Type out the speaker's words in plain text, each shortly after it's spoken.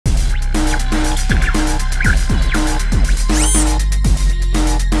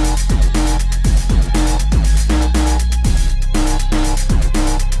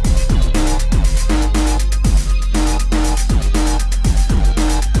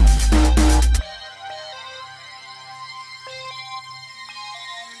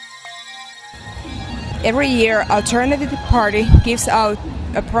Every year, Alternative Party gives out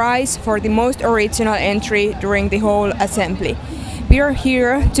a prize for the most original entry during the whole assembly. We are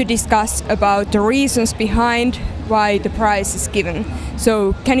here to discuss about the reasons behind why the prize is given.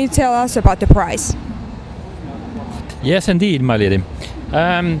 So, can you tell us about the prize? Yes, indeed, my lady.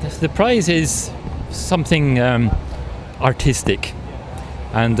 The prize is something artistic,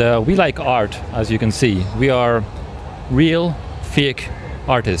 and we like art, as you can see. We are real, fake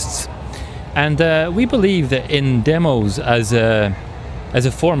artists, and we believe that in demos as a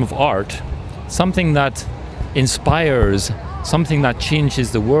form of art, something that inspires, something that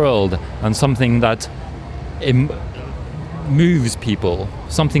changes the world, and something that moves people,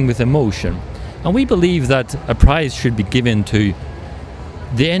 something with emotion. And we believe that a prize should be given to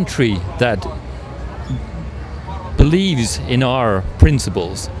the entry that believes in our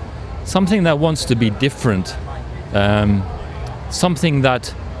principles, something that wants to be different, something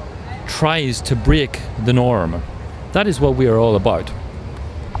that tries to break the norm. That is what we are all about.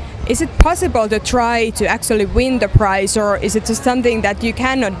 Is it possible to try to actually win the prize, or is it just something that you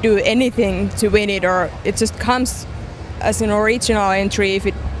cannot do anything to win it, or it just comes as an original entry if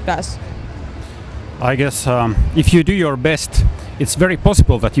it does? I guess if you do your best, it's very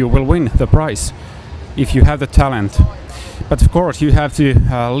possible that you will win the prize if you have the talent. But of course you have to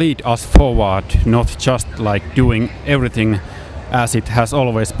lead us forward, not just like doing everything as it has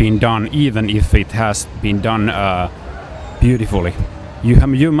always been done, even if it has been done beautifully.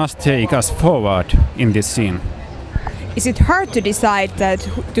 You must take us forward in this scene. Is it hard to decide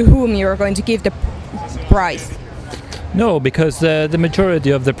to whom you are going to give the prize? No, because the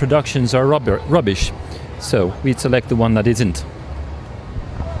majority of the productions are rubbish, so we select the one that isn't.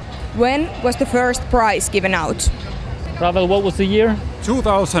 When was the first prize given out? Ravel, what was the year?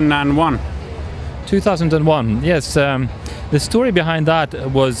 2001. 2001, yes. The story behind that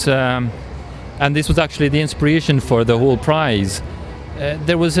was, and this was actually the inspiration for the whole prize,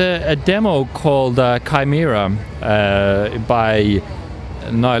 there was a demo called Chimera by,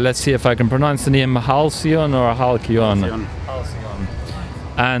 now let's see if I can pronounce the name, Halcyon or Halcyon.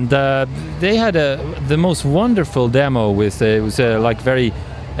 And they had the most wonderful demo with, it was like very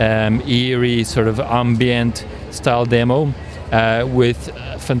eerie, sort of ambient style demo with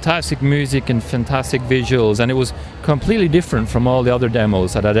fantastic music and fantastic visuals, and it was completely different from all the other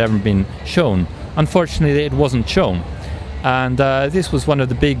demos that had ever been shown. Unfortunately, it wasn't shown, and this was one of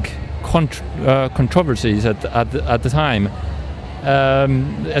the big controversies at the time.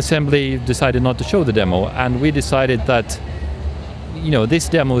 Assembly decided not to show the demo, and we decided that, you know, this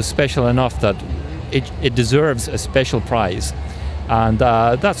demo is special enough that it deserves a special prize, and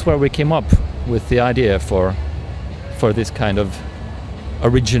that's where we came up with the idea for this kind of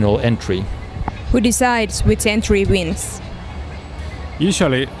original entry. Who decides which entry wins?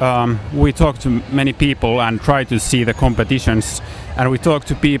 Usually we talk to many people and try to see the competitions, and we talk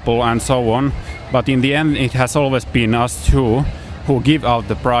to people and so on, but in the end it has always been us two who give out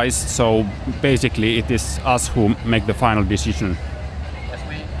the prize, so basically it is us who make the final decision. Yes,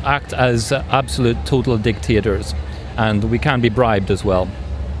 we act as absolute total dictators, and we can be bribed as well.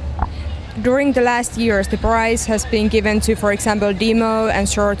 During the last years, the prize has been given to, for example, demo and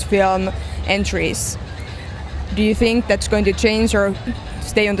short film entries. Do you think that's going to change or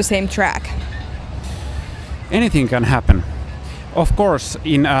stay on the same track? Anything can happen. Of course,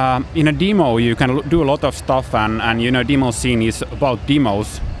 in a demo you can do a lot of stuff, and you know, demo scene is about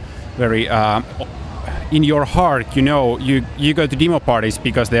demos. Very in your heart, you know, you go to demo parties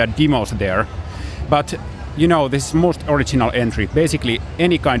because there are demos there. But you know, this is most original entry. Basically,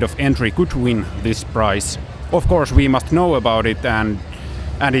 any kind of entry could win this prize. Of course, we must know about it, and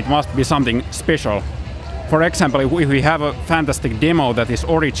it must be something special. For example, if we have a fantastic demo that is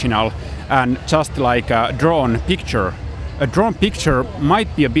original and just like a drawn picture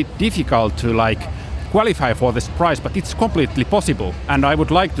might be a bit difficult to like qualify for this prize, but it's completely possible, and I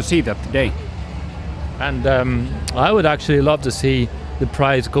would like to see that today. And I would actually love to see the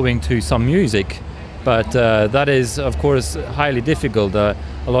prize going to some music, but that is of course highly difficult. A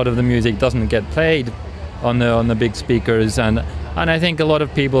lot of the music doesn't get played on the big speakers, and I think a lot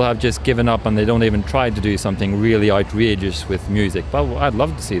of people have just given up and they don't even try to do something really outrageous with music. But I'd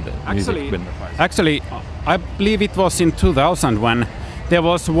love to see the music win the prize. Actually, I believe it was in 2000 when there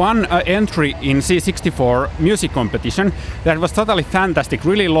was one entry in C64 music competition that was totally fantastic,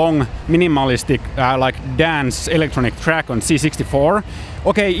 really long, minimalistic, like dance electronic track on C64.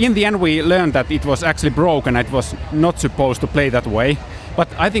 Okay, in the end we learned that it was actually broken, it was not supposed to play that way, but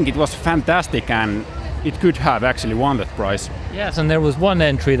I think it was fantastic, and it could have actually won that prize. Yes, and there was one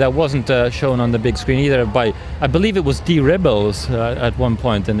entry that wasn't shown on the big screen either by, I believe it was D Rebels at one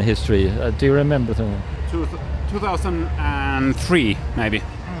point in history. Do you remember that? 2003, maybe.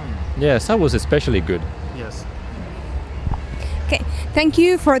 Yes, that was especially good. Yes. Okay, thank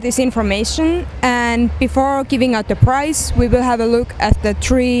you for this information. And before giving out the prize, we will have a look at the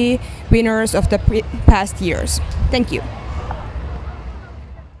 3 winners of the past years. Thank you.